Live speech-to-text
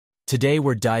Today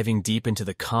we're diving deep into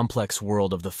the complex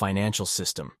world of the financial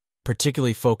system,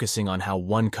 particularly focusing on how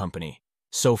one company,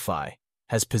 SoFi,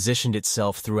 has positioned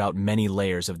itself throughout many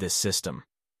layers of this system.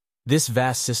 This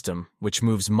vast system, which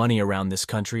moves money around this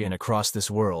country and across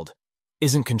this world,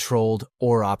 isn't controlled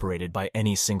or operated by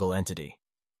any single entity.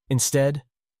 Instead,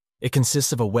 it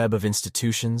consists of a web of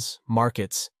institutions,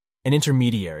 markets, and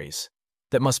intermediaries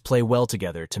that must play well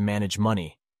together to manage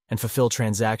money and fulfill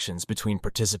transactions between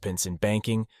participants in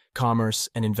banking, commerce,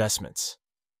 and investments.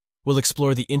 We'll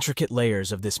explore the intricate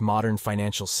layers of this modern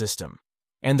financial system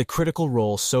and the critical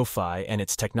role SoFi and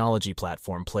its technology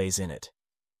platform plays in it.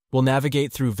 We'll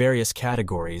navigate through various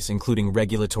categories, including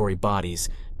regulatory bodies,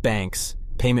 banks,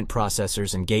 payment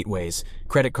processors and gateways,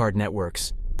 credit card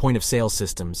networks, point-of-sale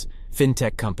systems,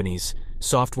 fintech companies,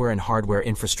 software and hardware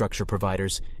infrastructure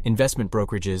providers, investment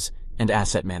brokerages, and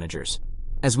asset managers.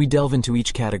 As we delve into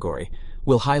each category,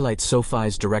 we'll highlight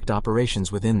SoFi's direct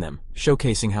operations within them,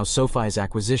 showcasing how SoFi's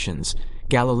acquisitions,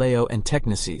 Galileo and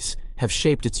Technisys, have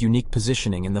shaped its unique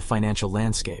positioning in the financial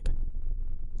landscape.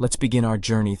 Let's begin our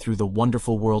journey through the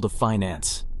wonderful world of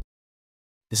finance.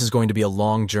 This is going to be a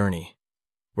long journey.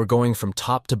 We're going from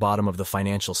top to bottom of the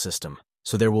financial system,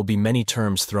 so there will be many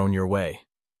terms thrown your way.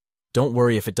 Don't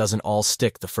worry if it doesn't all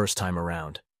stick the first time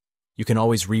around. You can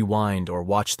always rewind or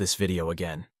watch this video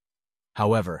again.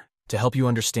 However, to help you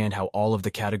understand how all of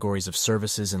the categories of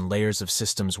services and layers of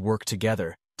systems work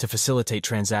together to facilitate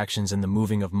transactions and the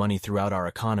moving of money throughout our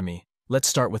economy, let's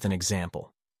start with an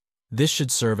example. This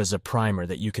should serve as a primer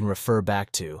that you can refer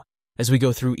back to as we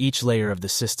go through each layer of the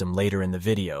system later in the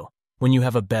video, when you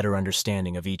have a better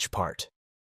understanding of each part.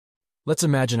 Let's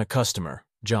imagine a customer,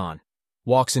 John,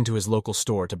 walks into his local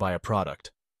store to buy a product,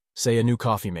 say a new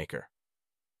coffee maker.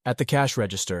 At the cash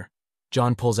register,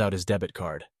 John pulls out his debit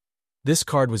card. This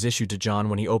card was issued to John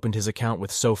when he opened his account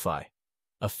with SoFi,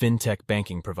 a fintech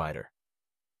banking provider.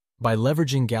 By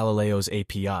leveraging Galileo's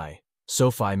API,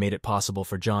 SoFi made it possible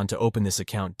for John to open this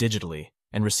account digitally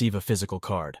and receive a physical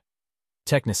card.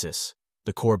 Technisys,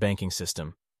 the core banking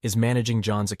system, is managing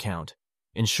John's account,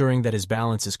 ensuring that his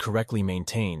balance is correctly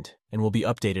maintained and will be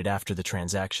updated after the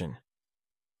transaction.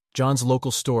 John's local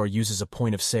store uses a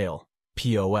point-of-sale,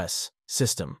 POS,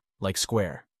 system, like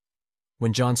Square.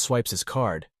 When John swipes his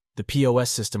card, the POS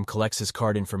system collects his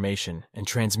card information and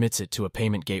transmits it to a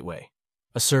payment gateway,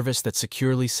 a service that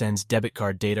securely sends debit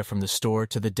card data from the store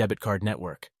to the debit card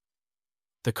network.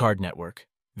 The card network,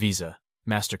 Visa,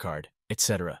 MasterCard,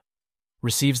 etc.,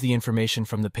 receives the information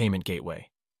from the payment gateway,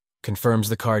 confirms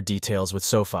the card details with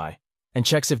SoFi, and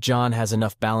checks if John has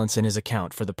enough balance in his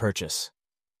account for the purchase.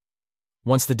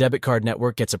 Once the debit card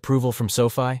network gets approval from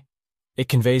SoFi, it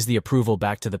conveys the approval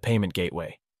back to the payment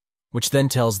gateway, which then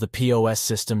tells the POS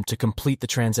system to complete the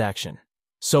transaction.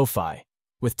 SoFi,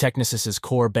 with Technisys'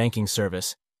 core banking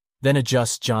service, then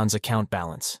adjusts John's account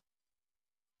balance.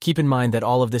 Keep in mind that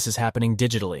all of this is happening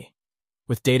digitally,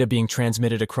 with data being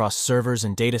transmitted across servers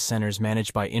and data centers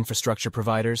managed by infrastructure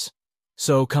providers.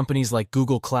 So companies like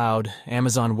Google Cloud,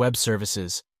 Amazon Web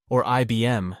Services, or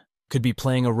IBM could be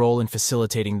playing a role in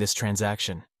facilitating this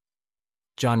transaction.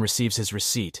 John receives his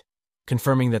receipt,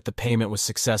 confirming that the payment was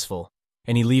successful,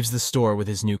 and he leaves the store with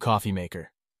his new coffee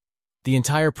maker. The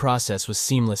entire process was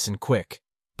seamless and quick,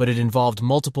 but it involved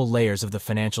multiple layers of the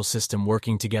financial system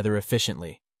working together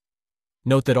efficiently.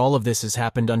 Note that all of this has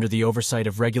happened under the oversight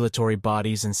of regulatory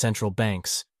bodies and central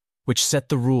banks, which set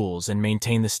the rules and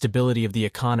maintain the stability of the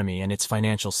economy and its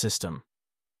financial system.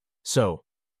 So,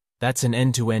 that's an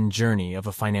end-to-end journey of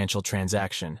a financial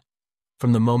transaction,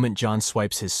 from the moment John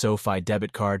swipes his SoFi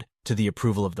debit card to the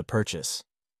approval of the purchase.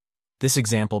 This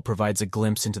example provides a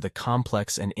glimpse into the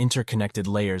complex and interconnected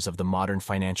layers of the modern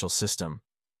financial system,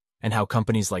 and how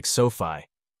companies like SoFi,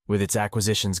 with its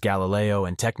acquisitions Galileo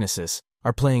and Technisys,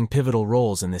 are playing pivotal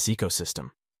roles in this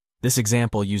ecosystem. This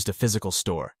example used a physical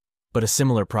store, but a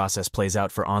similar process plays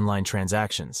out for online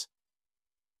transactions.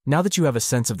 Now that you have a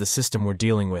sense of the system we're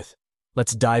dealing with,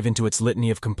 let's dive into its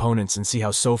litany of components and see how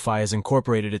SoFi has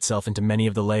incorporated itself into many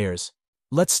of the layers.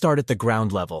 Let's start at the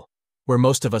ground level, where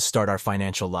most of us start our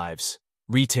financial lives: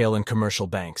 retail and commercial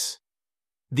banks.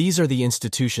 These are the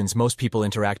institutions most people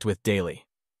interact with daily.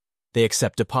 They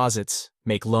accept deposits,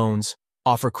 make loans,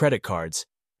 offer credit cards,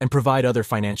 and provide other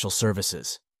financial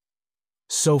services.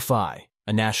 SoFi,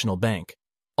 a national bank,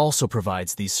 also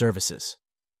provides these services.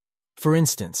 For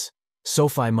instance,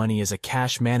 SoFi Money is a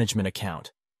cash management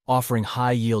account, offering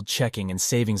high-yield checking and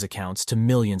savings accounts to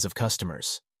millions of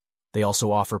customers. They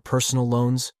also offer personal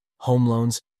loans, home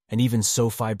loans, and even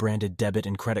SoFi-branded debit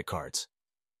and credit cards.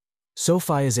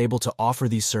 SoFi is able to offer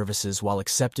these services while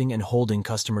accepting and holding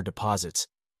customer deposits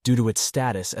due to its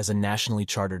status as a nationally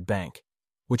chartered bank,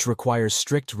 which requires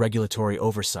strict regulatory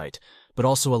oversight, but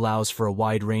also allows for a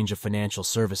wide range of financial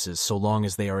services so long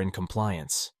as they are in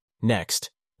compliance. Next,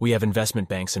 we have investment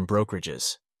banks and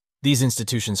brokerages. These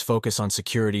institutions focus on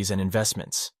securities and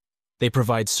investments. They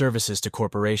provide services to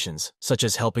corporations, such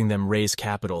as helping them raise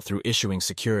capital through issuing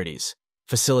securities,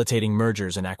 facilitating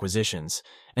mergers and acquisitions,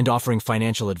 and offering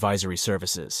financial advisory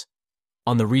services.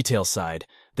 On the retail side,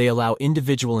 they allow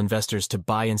individual investors to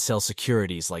buy and sell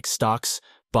securities like stocks,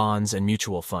 bonds, and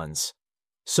mutual funds.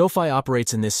 SoFi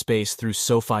operates in this space through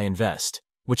SoFi Invest,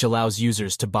 which allows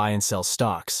users to buy and sell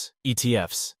stocks,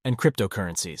 ETFs, and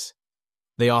cryptocurrencies.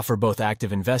 They offer both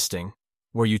active investing,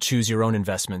 where you choose your own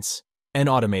investments, and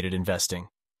automated investing,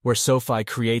 where SoFi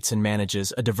creates and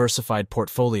manages a diversified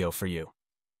portfolio for you.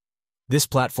 This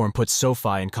platform puts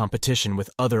SoFi in competition with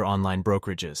other online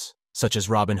brokerages, such as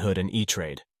Robinhood and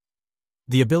E-Trade.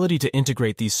 The ability to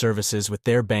integrate these services with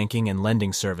their banking and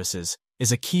lending services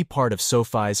is a key part of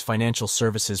SoFi's financial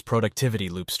services productivity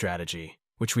loop strategy,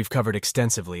 which we've covered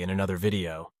extensively in another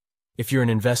video. If you're an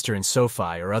investor in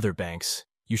SoFi or other banks,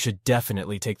 you should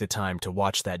definitely take the time to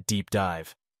watch that deep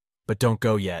dive. But don't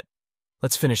go yet.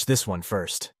 Let's finish this one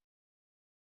first.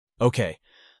 Okay,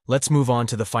 let's move on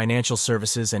to the financial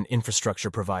services and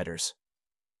infrastructure providers.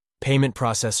 Payment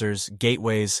processors,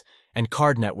 gateways, and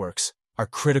card networks are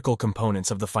critical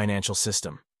components of the financial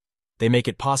system. They make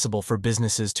it possible for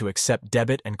businesses to accept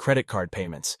debit and credit card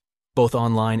payments, both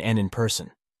online and in person.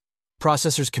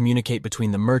 Processors communicate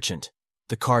between the merchant,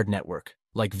 the card network,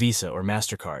 like Visa or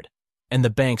MasterCard, and the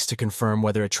banks to confirm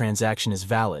whether a transaction is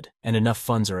valid and enough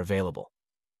funds are available.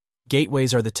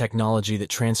 Gateways are the technology that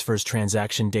transfers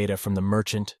transaction data from the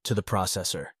merchant to the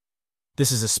processor.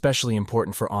 This is especially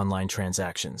important for online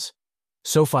transactions.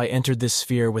 SoFi entered this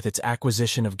sphere with its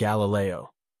acquisition of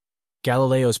Galileo.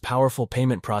 Galileo's powerful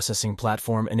payment processing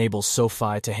platform enables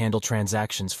SoFi to handle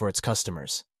transactions for its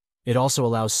customers. It also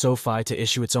allows SoFi to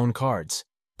issue its own cards,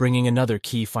 bringing another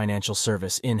key financial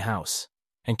service in-house.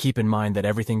 And keep in mind that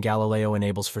everything Galileo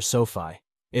enables for SoFi,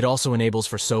 it also enables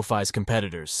for SoFi's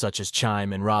competitors such as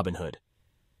Chime and Robinhood.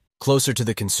 Closer to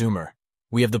the consumer,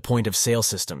 we have the point-of-sale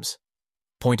systems.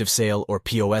 Point-of-sale or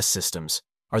POS systems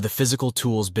are the physical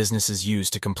tools businesses use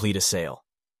to complete a sale.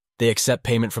 They accept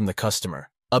payment from the customer,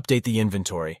 update the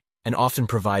inventory, and often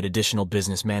provide additional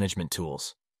business management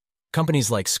tools. Companies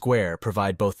like Square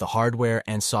provide both the hardware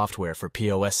and software for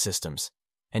POS systems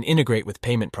and integrate with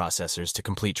payment processors to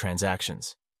complete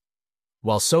transactions.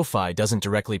 While SoFi doesn't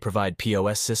directly provide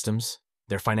POS systems,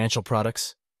 their financial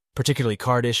products, particularly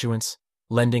card issuance,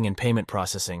 lending, and payment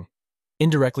processing,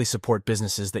 indirectly support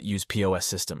businesses that use POS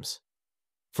systems.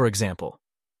 For example,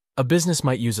 a business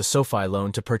might use a SoFi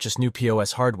loan to purchase new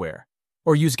POS hardware,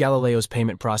 or use Galileo's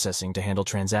payment processing to handle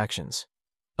transactions.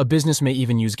 A business may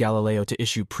even use Galileo to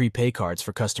issue prepay cards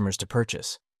for customers to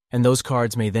purchase, and those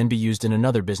cards may then be used in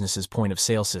another business's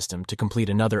point-of-sale system to complete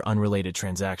another unrelated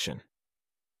transaction.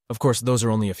 Of course, those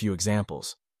are only a few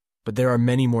examples, but there are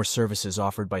many more services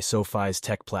offered by SoFi's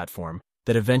tech platform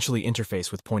that eventually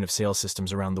interface with point-of-sale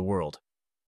systems around the world.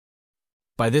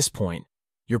 By this point,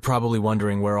 you're probably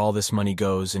wondering where all this money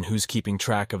goes and who's keeping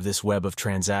track of this web of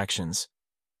transactions.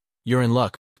 You're in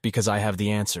luck because I have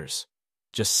the answers.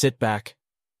 Just sit back,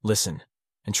 listen,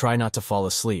 and try not to fall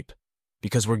asleep,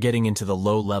 because we're getting into the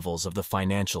low levels of the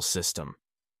financial system.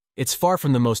 It's far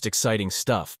from the most exciting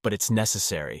stuff, but it's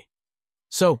necessary.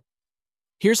 So,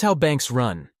 here's how banks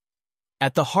run.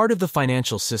 At the heart of the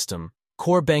financial system,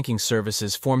 core banking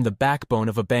services form the backbone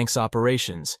of a bank's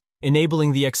operations,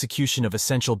 enabling the execution of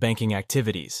essential banking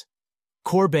activities.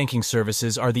 Core banking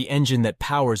services are the engine that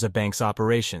powers a bank's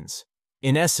operations.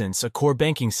 In essence, a core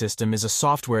banking system is a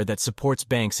software that supports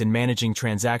banks in managing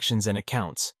transactions and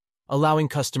accounts, allowing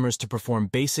customers to perform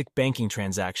basic banking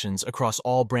transactions across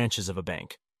all branches of a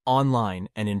bank, online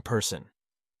and in person.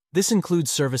 This includes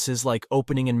services like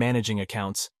opening and managing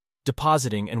accounts,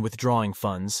 depositing and withdrawing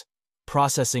funds,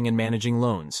 processing and managing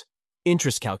loans,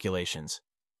 interest calculations,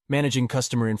 managing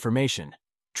customer information,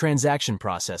 transaction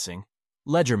processing,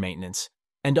 ledger maintenance,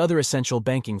 and other essential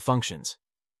banking functions.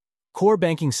 Core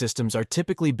banking systems are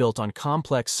typically built on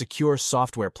complex, secure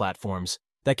software platforms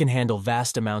that can handle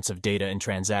vast amounts of data and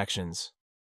transactions.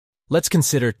 Let's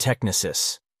consider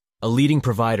Technisys, a leading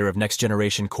provider of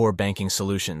next-generation core banking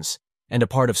solutions and a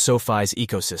part of SoFi's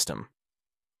ecosystem.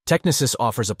 Technisys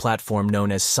offers a platform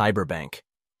known as Cyberbank,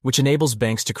 which enables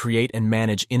banks to create and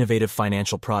manage innovative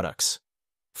financial products.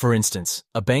 For instance,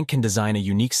 a bank can design a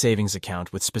unique savings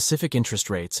account with specific interest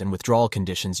rates and withdrawal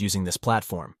conditions using this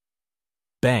platform.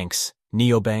 Banks,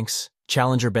 neobanks,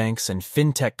 challenger banks, and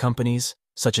fintech companies,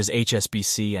 such as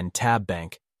HSBC and Tab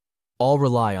Bank, all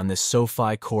rely on this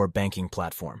SoFi core banking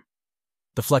platform.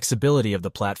 The flexibility of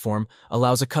the platform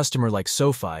allows a customer like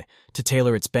SoFi to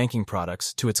tailor its banking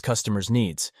products to its customers'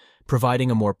 needs, providing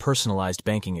a more personalized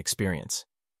banking experience.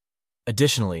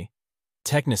 Additionally,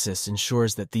 Technisys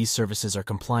ensures that these services are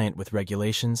compliant with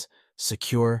regulations,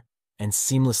 secure, and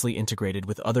seamlessly integrated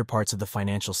with other parts of the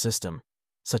financial system,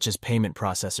 such as payment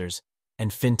processors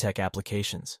and fintech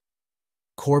applications.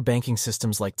 Core banking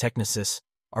systems like Technisys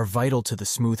are vital to the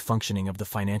smooth functioning of the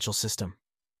financial system.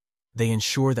 They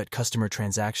ensure that customer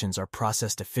transactions are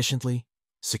processed efficiently,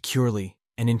 securely,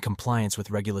 and in compliance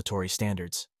with regulatory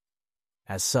standards.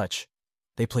 As such,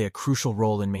 they play a crucial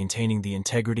role in maintaining the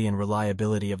integrity and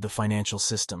reliability of the financial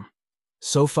system.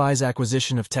 SoFi's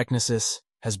acquisition of Technisys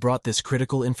has brought this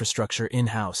critical infrastructure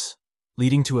in-house,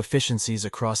 leading to efficiencies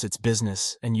across its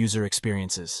business and user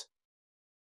experiences.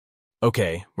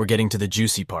 Okay, we're getting to the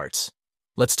juicy parts.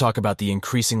 Let's talk about the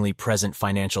increasingly present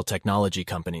financial technology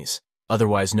companies,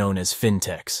 otherwise known as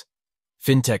fintechs.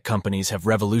 Fintech companies have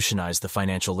revolutionized the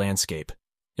financial landscape,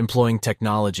 employing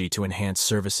technology to enhance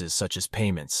services such as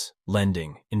payments,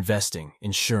 lending, investing,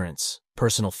 insurance,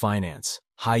 personal finance,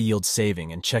 high-yield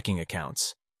saving and checking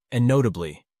accounts, and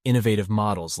notably, innovative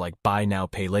models like Buy Now,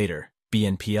 Pay Later,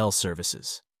 BNPL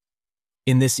services.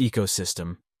 In this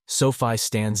ecosystem, SoFi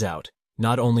stands out,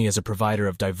 not only as a provider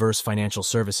of diverse financial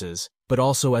services, but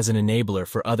also as an enabler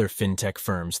for other fintech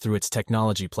firms through its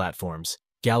technology platforms,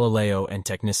 Galileo and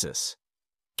Technisys.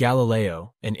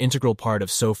 Galileo, an integral part of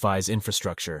SoFi's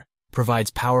infrastructure,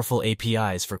 provides powerful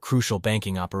APIs for crucial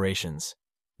banking operations.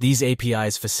 These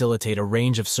APIs facilitate a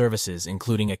range of services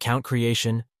including account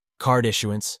creation, card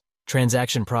issuance,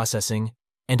 transaction processing,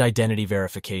 and identity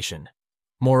verification.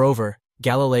 Moreover,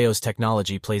 Galileo's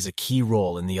technology plays a key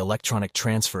role in the electronic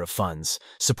transfer of funds,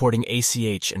 supporting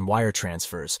ACH and wire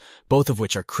transfers, both of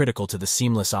which are critical to the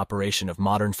seamless operation of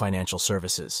modern financial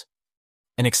services.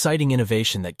 An exciting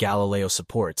innovation that Galileo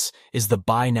supports is the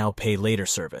Buy Now, Pay Later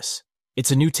service. It's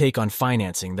a new take on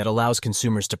financing that allows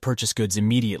consumers to purchase goods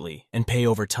immediately and pay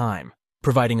over time,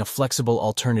 providing a flexible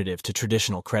alternative to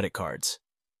traditional credit cards.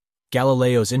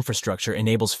 Galileo's infrastructure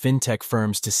enables fintech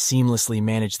firms to seamlessly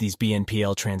manage these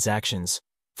BNPL transactions,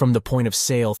 from the point of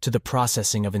sale to the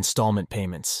processing of installment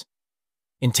payments.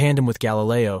 In tandem with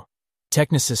Galileo,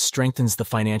 Technisys strengthens the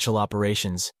financial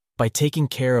operations by taking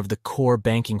care of the core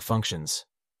banking functions.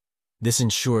 This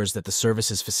ensures that the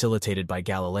services facilitated by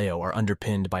Galileo are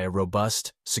underpinned by a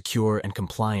robust, secure, and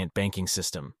compliant banking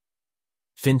system.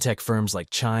 Fintech firms like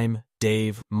Chime,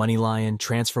 Dave, MoneyLion,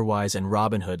 TransferWise, and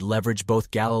Robinhood leverage both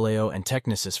Galileo and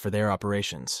Technisys for their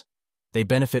operations. They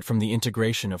benefit from the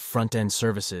integration of front-end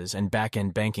services and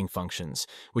back-end banking functions,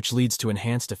 which leads to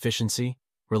enhanced efficiency,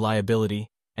 reliability,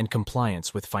 and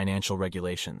compliance with financial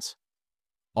regulations.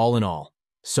 All in all,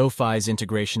 SoFi's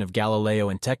integration of Galileo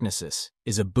and Technisys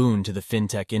is a boon to the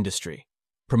fintech industry,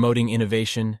 promoting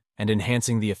innovation and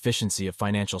enhancing the efficiency of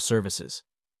financial services.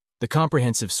 The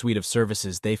comprehensive suite of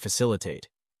services they facilitate,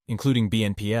 including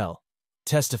BNPL,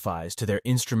 testifies to their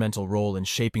instrumental role in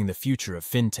shaping the future of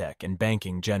fintech and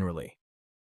banking generally.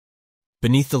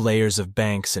 Beneath the layers of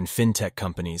banks and fintech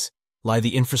companies lie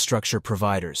the infrastructure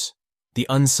providers, the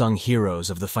unsung heroes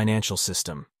of the financial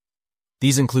system.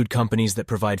 These include companies that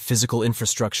provide physical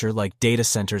infrastructure like data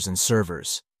centers and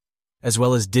servers, as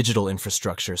well as digital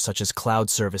infrastructure such as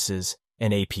cloud services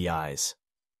and APIs.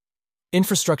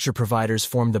 Infrastructure providers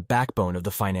form the backbone of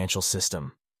the financial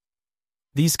system.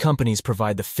 These companies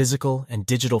provide the physical and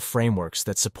digital frameworks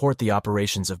that support the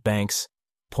operations of banks,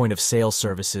 point-of-sale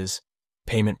services,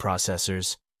 payment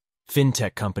processors,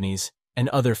 fintech companies, and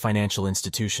other financial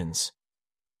institutions.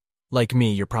 Like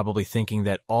me, you're probably thinking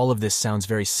that all of this sounds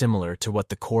very similar to what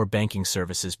the core banking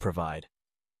services provide.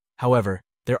 However,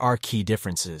 there are key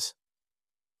differences.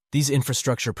 These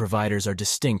infrastructure providers are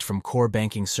distinct from core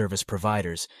banking service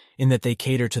providers in that they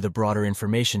cater to the broader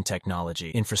information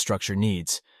technology infrastructure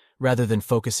needs, rather than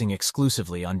focusing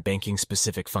exclusively on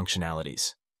banking-specific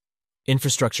functionalities.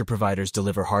 Infrastructure providers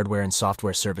deliver hardware and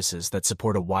software services that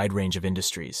support a wide range of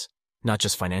industries, not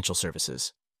just financial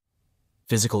services.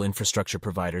 Physical infrastructure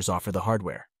providers offer the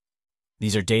hardware.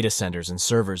 These are data centers and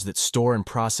servers that store and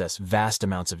process vast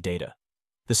amounts of data.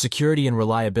 The security and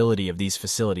reliability of these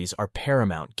facilities are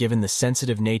paramount given the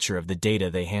sensitive nature of the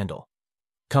data they handle.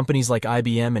 Companies like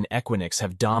IBM and Equinix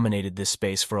have dominated this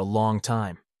space for a long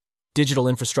time. Digital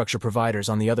infrastructure providers,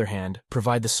 on the other hand,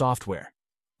 provide the software.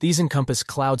 These encompass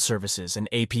cloud services and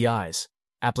APIs,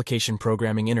 application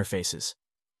programming interfaces.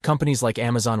 Companies like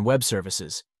Amazon Web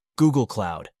Services, Google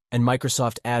Cloud, and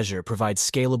Microsoft Azure provide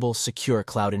scalable, secure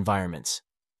cloud environments.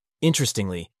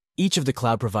 Interestingly, each of the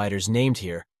cloud providers named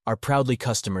here are proudly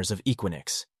customers of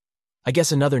Equinix. I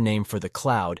guess another name for the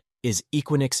cloud is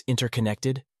Equinix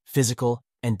interconnected, physical,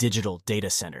 and digital data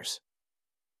centers.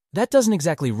 That doesn't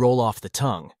exactly roll off the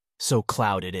tongue, so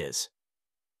cloud it is.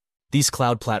 These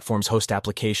cloud platforms host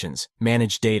applications,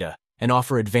 manage data, and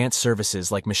offer advanced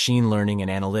services like machine learning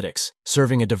and analytics,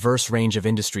 serving a diverse range of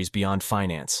industries beyond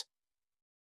finance.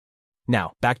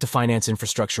 Now, back to finance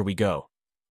infrastructure we go.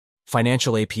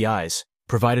 Financial APIs,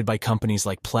 provided by companies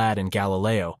like Plaid and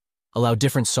Galileo, allow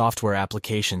different software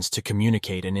applications to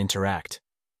communicate and interact.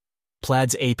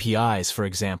 Plaid's APIs, for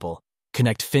example,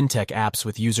 connect fintech apps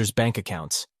with users' bank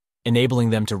accounts, enabling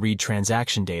them to read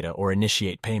transaction data or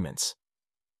initiate payments.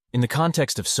 In the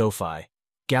context of SoFi,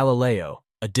 Galileo,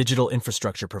 a digital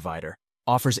infrastructure provider,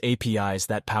 offers APIs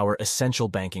that power essential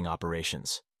banking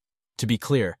operations. To be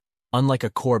clear, unlike a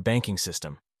core banking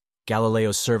system,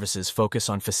 Galileo's services focus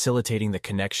on facilitating the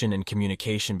connection and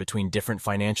communication between different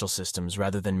financial systems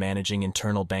rather than managing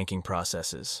internal banking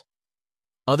processes.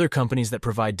 Other companies that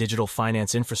provide digital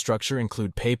finance infrastructure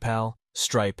include PayPal,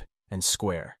 Stripe, and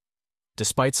Square.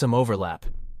 Despite some overlap,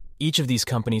 each of these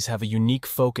companies have a unique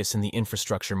focus in the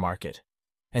infrastructure market,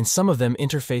 and some of them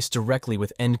interface directly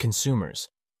with end consumers,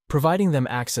 providing them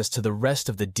access to the rest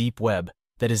of the deep web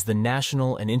that is the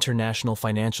national and international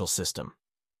financial system.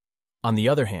 On the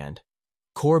other hand,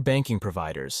 core banking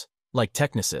providers, like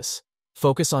Technisys,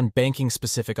 focus on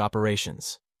banking-specific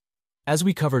operations. As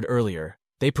we covered earlier,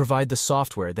 they provide the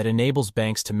software that enables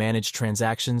banks to manage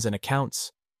transactions and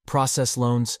accounts, process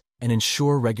loans, and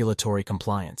ensure regulatory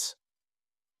compliance.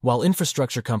 While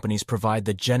infrastructure companies provide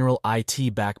the general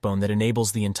IT backbone that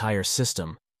enables the entire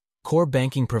system, core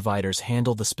banking providers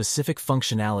handle the specific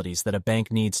functionalities that a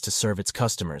bank needs to serve its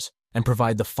customers and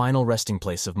provide the final resting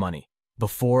place of money,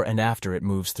 before and after it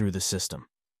moves through the system.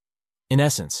 In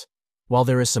essence, while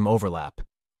there is some overlap,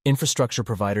 infrastructure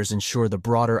providers ensure the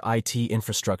broader IT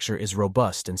infrastructure is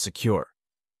robust and secure,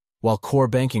 while core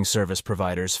banking service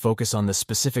providers focus on the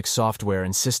specific software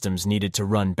and systems needed to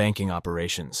run banking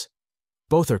operations.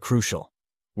 Both are crucial,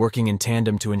 working in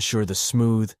tandem to ensure the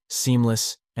smooth,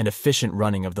 seamless, and efficient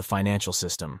running of the financial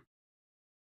system.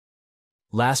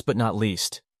 Last but not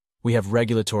least, we have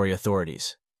regulatory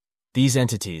authorities. These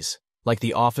entities, like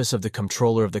the Office of the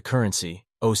Comptroller of the Currency,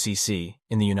 OCC,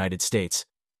 in the United States,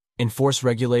 enforce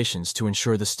regulations to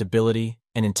ensure the stability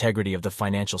and integrity of the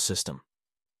financial system.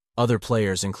 Other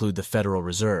players include the Federal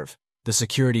Reserve, the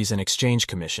Securities and Exchange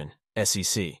Commission,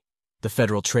 SEC, the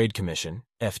Federal Trade Commission,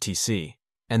 FTC,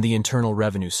 and the Internal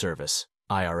Revenue Service,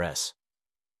 IRS.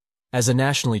 As a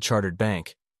nationally chartered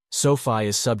bank, SoFi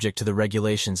is subject to the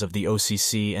regulations of the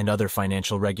OCC and other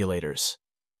financial regulators.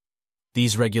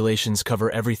 These regulations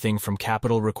cover everything from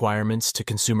capital requirements to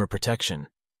consumer protection,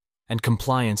 and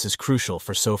compliance is crucial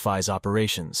for SoFi's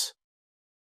operations.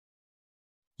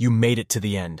 You made it to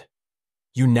the end.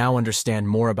 You now understand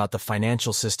more about the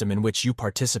financial system in which you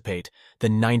participate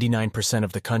than 99%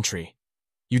 of the country.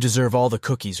 You deserve all the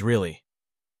cookies, really.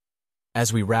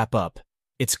 As we wrap up,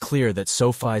 it's clear that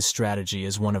SoFi's strategy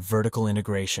is one of vertical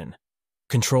integration,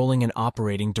 controlling and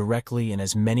operating directly in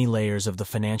as many layers of the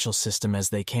financial system as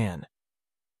they can.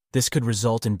 This could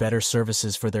result in better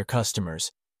services for their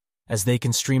customers, as they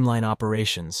can streamline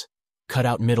operations, cut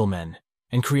out middlemen,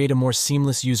 and create a more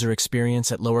seamless user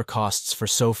experience at lower costs for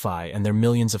SoFi and their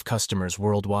millions of customers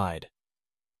worldwide.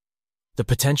 The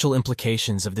potential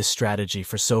implications of this strategy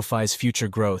for SoFi's future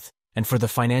growth and for the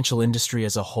financial industry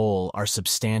as a whole are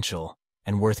substantial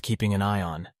and worth keeping an eye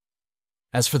on.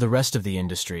 As for the rest of the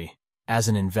industry, as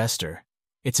an investor,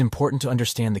 it's important to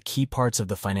understand the key parts of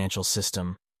the financial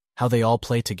system, how they all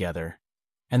play together,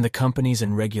 and the companies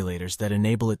and regulators that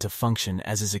enable it to function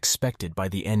as is expected by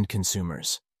the end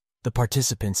consumers, the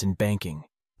participants in banking,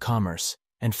 commerce,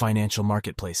 and financial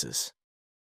marketplaces.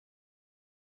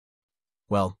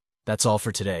 Well, that's all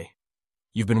for today.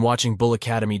 You've been watching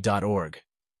bullacademy.org.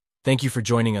 Thank you for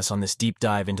joining us on this deep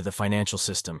dive into the financial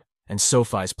system and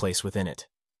SoFi's place within it.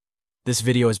 This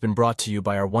video has been brought to you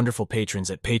by our wonderful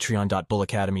patrons at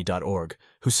patreon.bullacademy.org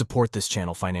who support this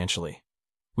channel financially.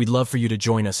 We'd love for you to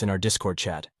join us in our Discord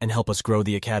chat and help us grow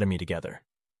the Academy together.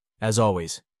 As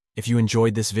always, if you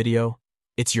enjoyed this video,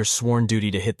 it's your sworn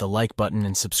duty to hit the like button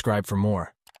and subscribe for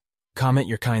more. Comment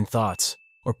your kind thoughts,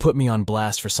 or put me on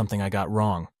blast for something I got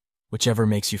wrong, whichever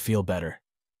makes you feel better.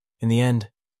 In the end,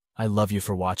 I love you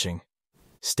for watching.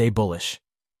 Stay bullish,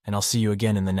 and I'll see you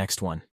again in the next one.